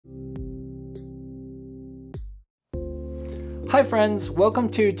Hi friends, welcome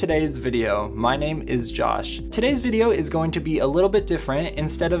to today's video. My name is Josh. Today's video is going to be a little bit different.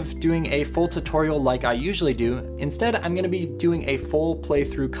 Instead of doing a full tutorial like I usually do, instead I'm going to be doing a full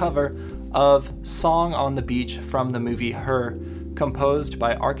playthrough cover of Song on the Beach from the movie Her, composed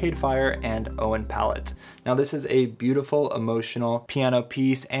by Arcade Fire and Owen Pallett. Now this is a beautiful emotional piano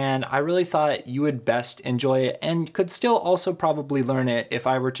piece and I really thought you would best enjoy it and could still also probably learn it if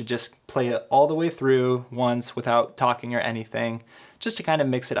I were to just play it all the way through once without talking or anything, just to kind of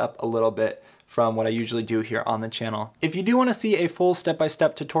mix it up a little bit from what I usually do here on the channel. If you do want to see a full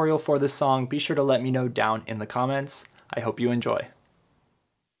step-by-step tutorial for this song, be sure to let me know down in the comments. I hope you enjoy.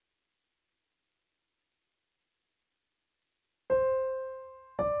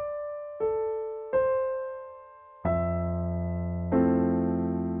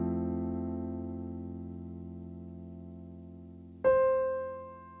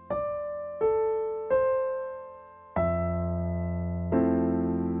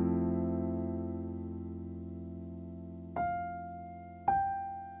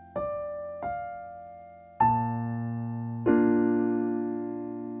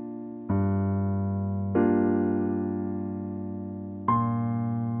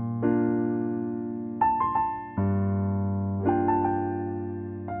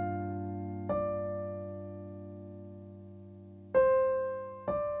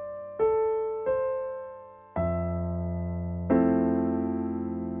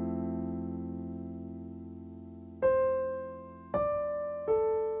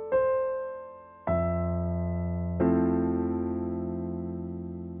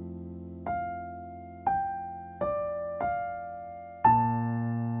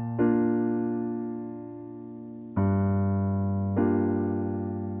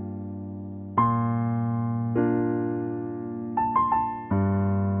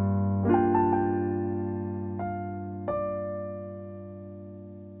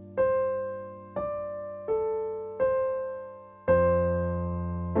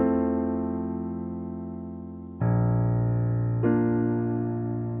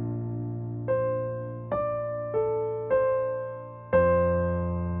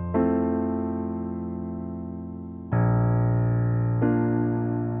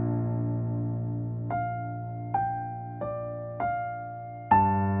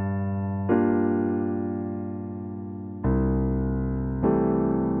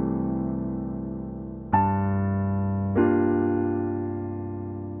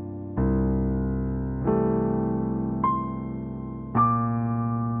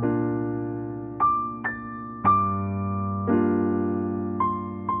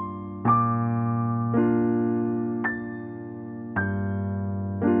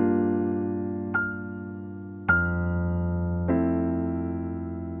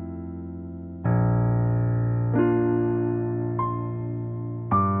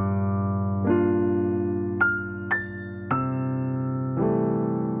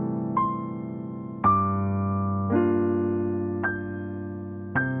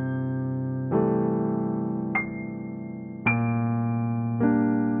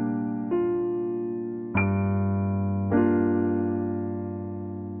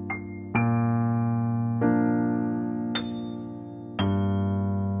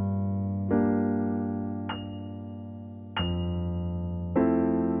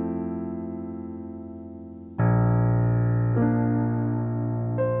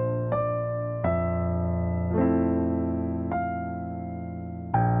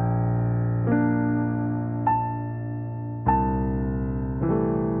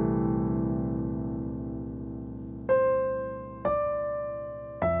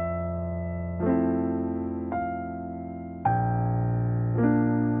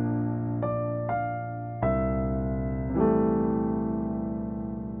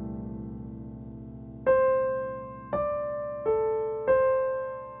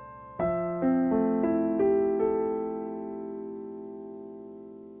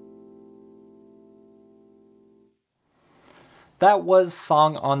 That was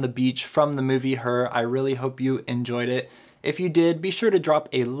Song on the Beach from the movie Her. I really hope you enjoyed it. If you did, be sure to drop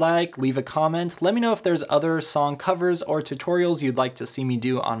a like, leave a comment. Let me know if there's other song covers or tutorials you'd like to see me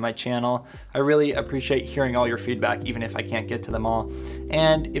do on my channel. I really appreciate hearing all your feedback, even if I can't get to them all.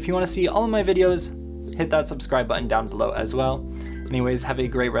 And if you want to see all of my videos, hit that subscribe button down below as well. Anyways, have a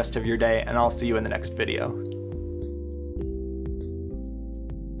great rest of your day, and I'll see you in the next video.